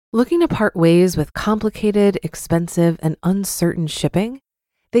Looking to part ways with complicated, expensive, and uncertain shipping?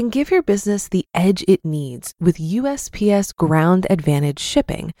 Then give your business the edge it needs with USPS Ground Advantage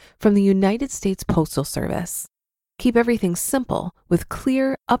shipping from the United States Postal Service. Keep everything simple with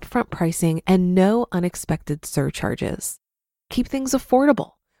clear, upfront pricing and no unexpected surcharges. Keep things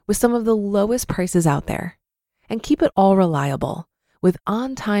affordable with some of the lowest prices out there. And keep it all reliable with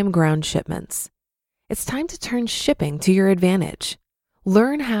on-time ground shipments. It's time to turn shipping to your advantage.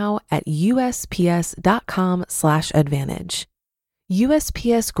 Learn how at USPS.com/advantage.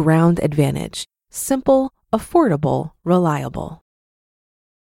 USPS Ground Advantage. Simple, affordable, reliable.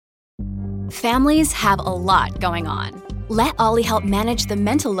 Families have a lot going on. Let Ollie help manage the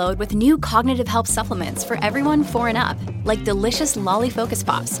mental load with new cognitive help supplements for everyone 4 and up, like delicious Lolly Focus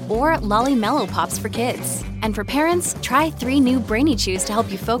Pops or Lolly Mellow Pops for kids. And for parents, try 3 new Brainy Chews to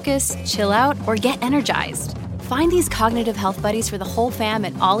help you focus, chill out, or get energized. Find these cognitive health buddies for the whole fam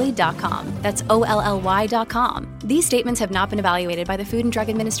at ollie.com. That's OLLY.com. These statements have not been evaluated by the Food and Drug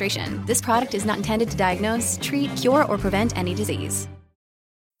Administration. This product is not intended to diagnose, treat, cure, or prevent any disease.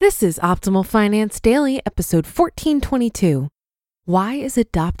 This is Optimal Finance Daily, episode 1422. Why is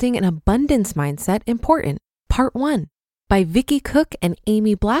adopting an abundance mindset important? Part 1 by Vicki Cook and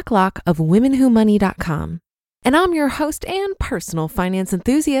Amy Blacklock of WomenWhoMoney.com. And I'm your host and personal finance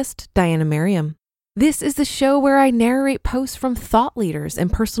enthusiast, Diana Merriam. This is the show where I narrate posts from thought leaders in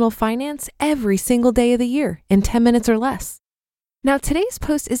personal finance every single day of the year in 10 minutes or less. Now, today's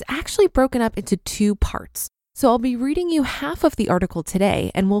post is actually broken up into 2 parts. So I'll be reading you half of the article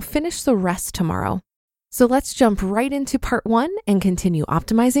today and we'll finish the rest tomorrow. So let's jump right into part 1 and continue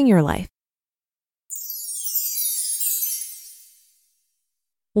optimizing your life.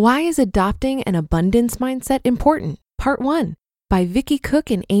 Why is adopting an abundance mindset important? Part 1 by Vicki Cook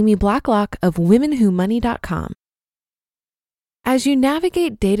and Amy Blacklock of WomenWhoMoney.com. As you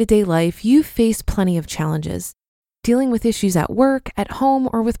navigate day-to-day life, you face plenty of challenges. Dealing with issues at work, at home,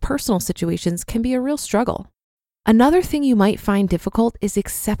 or with personal situations can be a real struggle. Another thing you might find difficult is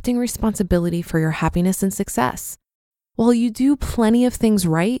accepting responsibility for your happiness and success. While you do plenty of things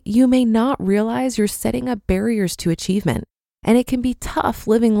right, you may not realize you're setting up barriers to achievement, and it can be tough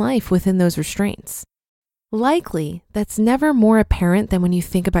living life within those restraints. Likely, that's never more apparent than when you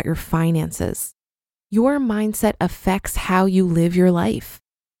think about your finances. Your mindset affects how you live your life.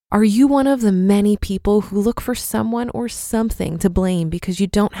 Are you one of the many people who look for someone or something to blame because you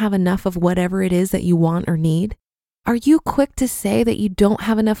don't have enough of whatever it is that you want or need? Are you quick to say that you don't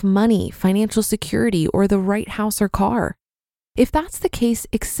have enough money, financial security, or the right house or car? If that's the case,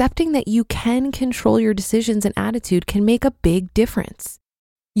 accepting that you can control your decisions and attitude can make a big difference.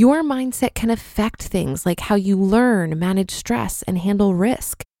 Your mindset can affect things like how you learn, manage stress, and handle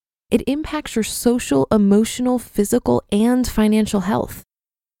risk. It impacts your social, emotional, physical, and financial health.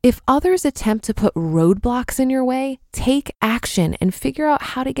 If others attempt to put roadblocks in your way, take action and figure out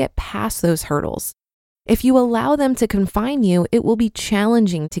how to get past those hurdles. If you allow them to confine you, it will be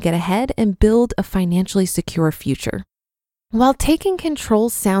challenging to get ahead and build a financially secure future. While taking control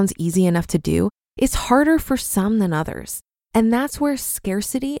sounds easy enough to do, it's harder for some than others. And that's where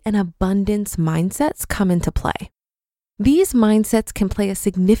scarcity and abundance mindsets come into play. These mindsets can play a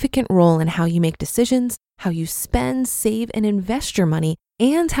significant role in how you make decisions, how you spend, save, and invest your money,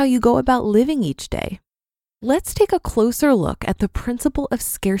 and how you go about living each day. Let's take a closer look at the principle of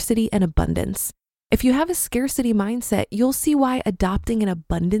scarcity and abundance. If you have a scarcity mindset, you'll see why adopting an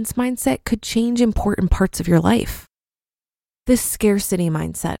abundance mindset could change important parts of your life. The scarcity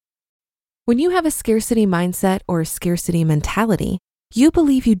mindset. When you have a scarcity mindset or a scarcity mentality, you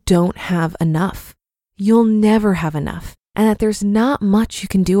believe you don't have enough. You'll never have enough, and that there's not much you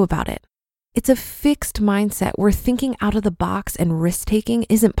can do about it. It's a fixed mindset where thinking out of the box and risk-taking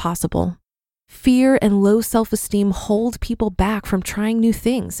isn't possible. Fear and low self-esteem hold people back from trying new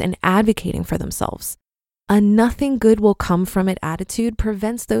things and advocating for themselves. A nothing good will come from it attitude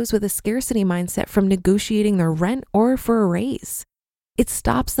prevents those with a scarcity mindset from negotiating their rent or for a raise. It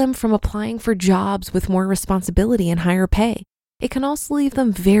stops them from applying for jobs with more responsibility and higher pay. It can also leave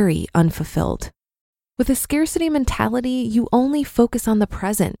them very unfulfilled. With a scarcity mentality, you only focus on the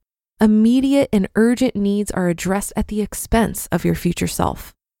present. Immediate and urgent needs are addressed at the expense of your future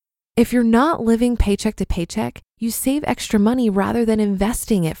self. If you're not living paycheck to paycheck, you save extra money rather than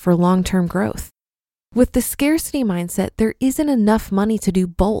investing it for long-term growth. With the scarcity mindset, there isn't enough money to do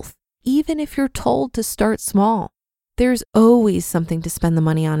both, even if you're told to start small. There's always something to spend the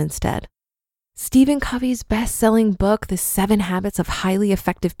money on instead. Stephen Covey's best-selling book, The 7 Habits of Highly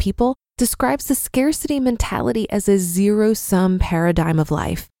Effective People, describes the scarcity mentality as a zero-sum paradigm of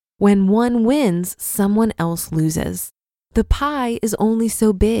life. When one wins, someone else loses. The pie is only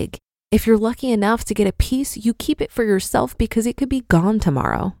so big. If you're lucky enough to get a piece, you keep it for yourself because it could be gone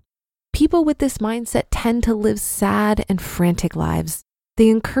tomorrow. People with this mindset tend to live sad and frantic lives. They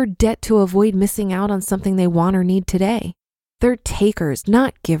incur debt to avoid missing out on something they want or need today. They're takers,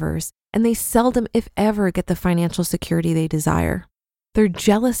 not givers, and they seldom, if ever, get the financial security they desire. They're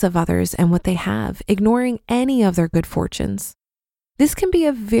jealous of others and what they have, ignoring any of their good fortunes. This can be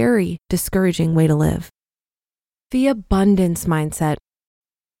a very discouraging way to live. The abundance mindset.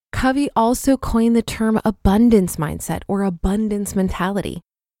 Covey also coined the term abundance mindset or abundance mentality.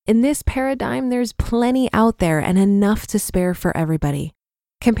 In this paradigm, there's plenty out there and enough to spare for everybody.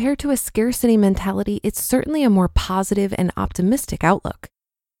 Compared to a scarcity mentality, it's certainly a more positive and optimistic outlook.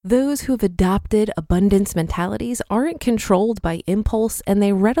 Those who have adopted abundance mentalities aren't controlled by impulse and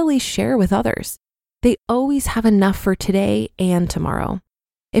they readily share with others. They always have enough for today and tomorrow.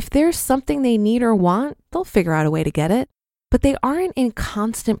 If there's something they need or want, they'll figure out a way to get it. But they aren't in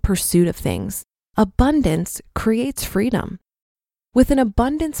constant pursuit of things. Abundance creates freedom. With an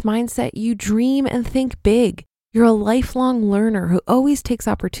abundance mindset, you dream and think big. You're a lifelong learner who always takes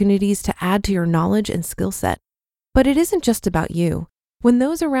opportunities to add to your knowledge and skill set. But it isn't just about you. When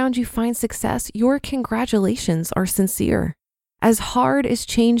those around you find success, your congratulations are sincere. As hard as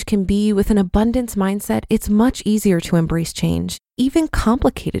change can be, with an abundance mindset, it's much easier to embrace change, even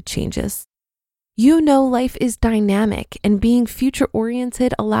complicated changes. You know life is dynamic, and being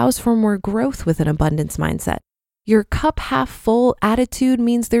future-oriented allows for more growth with an abundance mindset. Your cup half full attitude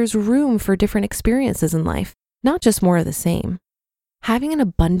means there's room for different experiences in life, not just more of the same. Having an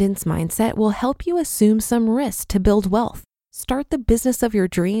abundance mindset will help you assume some risk to build wealth, start the business of your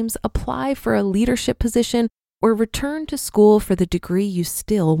dreams, apply for a leadership position, or return to school for the degree you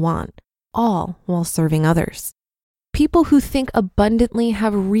still want, all while serving others. People who think abundantly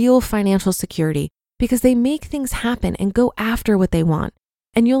have real financial security because they make things happen and go after what they want,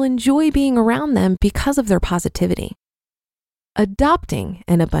 and you'll enjoy being around them because of their positivity. Adopting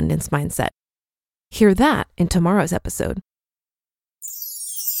an abundance mindset. Hear that in tomorrow's episode.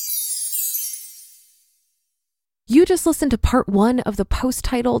 You just listened to part 1 of the post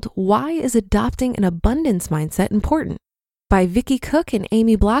titled, "Why is Adopting an Abundance Mindset Important?" by Vicki Cook and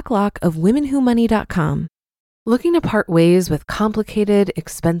Amy Blacklock of WomenWhoMoney.com. Looking to part ways with complicated,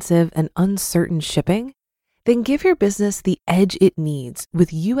 expensive, and uncertain shipping? Then give your business the edge it needs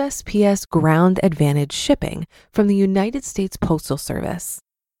with USPS Ground Advantage shipping from the United States Postal Service.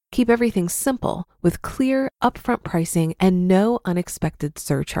 Keep everything simple with clear, upfront pricing and no unexpected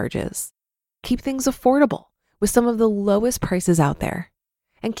surcharges. Keep things affordable with some of the lowest prices out there.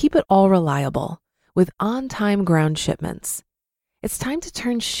 And keep it all reliable with on-time ground shipments. It's time to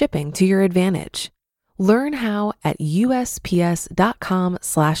turn shipping to your advantage. Learn how at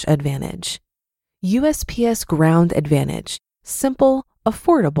USPS.com/advantage. USPS Ground Advantage. Simple,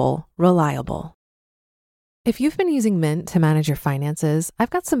 affordable, reliable. If you've been using Mint to manage your finances,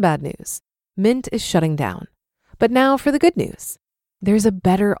 I've got some bad news. Mint is shutting down. But now for the good news. There's a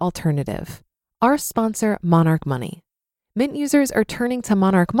better alternative. Our sponsor, Monarch Money. Mint users are turning to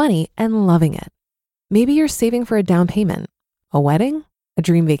Monarch Money and loving it. Maybe you're saving for a down payment, a wedding, a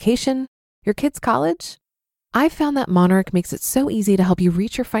dream vacation, your kids' college. I've found that Monarch makes it so easy to help you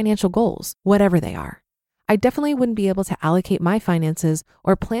reach your financial goals, whatever they are. I definitely wouldn't be able to allocate my finances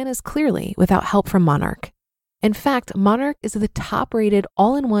or plan as clearly without help from Monarch. In fact, Monarch is the top-rated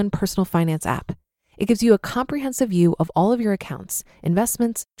all-in-one personal finance app. It gives you a comprehensive view of all of your accounts,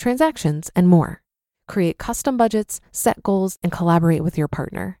 investments, transactions, and more. Create custom budgets, set goals, and collaborate with your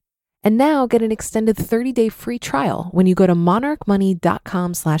partner. And now get an extended 30-day free trial when you go to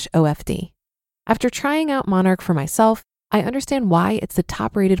monarchmoney.com/OFD. After trying out Monarch for myself, I understand why it's the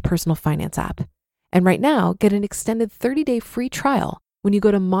top-rated personal finance app. And right now, get an extended 30-day free trial when you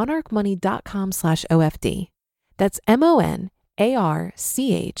go to monarchmoney.com/OFD. That's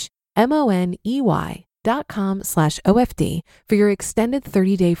monarchmoney.com/OFD for your extended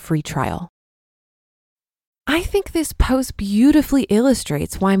 30-day free trial. I think this post beautifully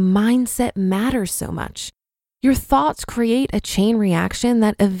illustrates why mindset matters so much. Your thoughts create a chain reaction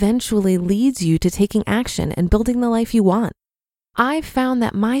that eventually leads you to taking action and building the life you want. I've found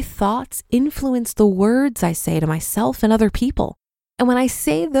that my thoughts influence the words I say to myself and other people. And when I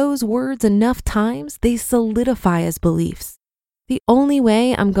say those words enough times, they solidify as beliefs. The only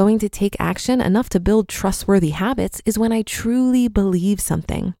way I'm going to take action enough to build trustworthy habits is when I truly believe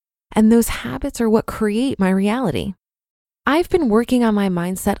something. And those habits are what create my reality. I've been working on my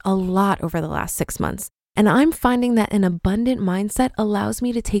mindset a lot over the last 6 months, and I'm finding that an abundant mindset allows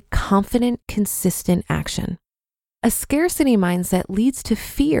me to take confident, consistent action. A scarcity mindset leads to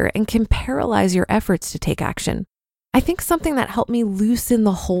fear and can paralyze your efforts to take action. I think something that helped me loosen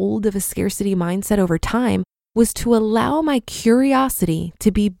the hold of a scarcity mindset over time was to allow my curiosity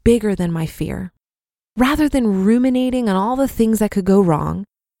to be bigger than my fear. Rather than ruminating on all the things that could go wrong,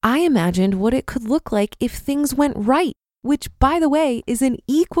 I imagined what it could look like if things went right, which, by the way, is an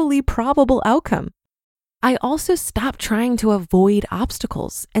equally probable outcome. I also stopped trying to avoid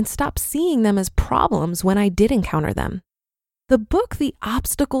obstacles and stopped seeing them as problems when I did encounter them. The book, The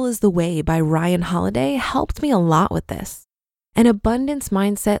Obstacle is the Way by Ryan Holiday, helped me a lot with this. An abundance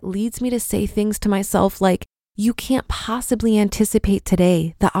mindset leads me to say things to myself like, you can't possibly anticipate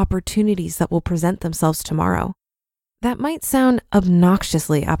today the opportunities that will present themselves tomorrow. That might sound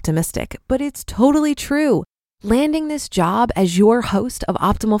obnoxiously optimistic, but it's totally true. Landing this job as your host of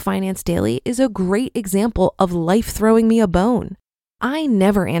Optimal Finance Daily is a great example of life throwing me a bone. I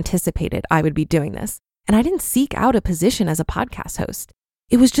never anticipated I would be doing this, and I didn't seek out a position as a podcast host.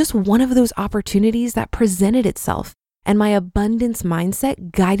 It was just one of those opportunities that presented itself, and my abundance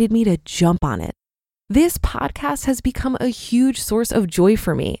mindset guided me to jump on it. This podcast has become a huge source of joy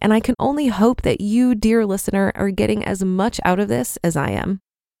for me, and I can only hope that you, dear listener, are getting as much out of this as I am.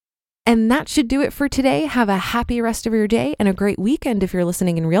 And that should do it for today. Have a happy rest of your day and a great weekend if you're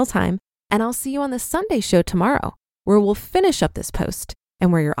listening in real time. And I'll see you on the Sunday show tomorrow, where we'll finish up this post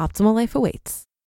and where your optimal life awaits.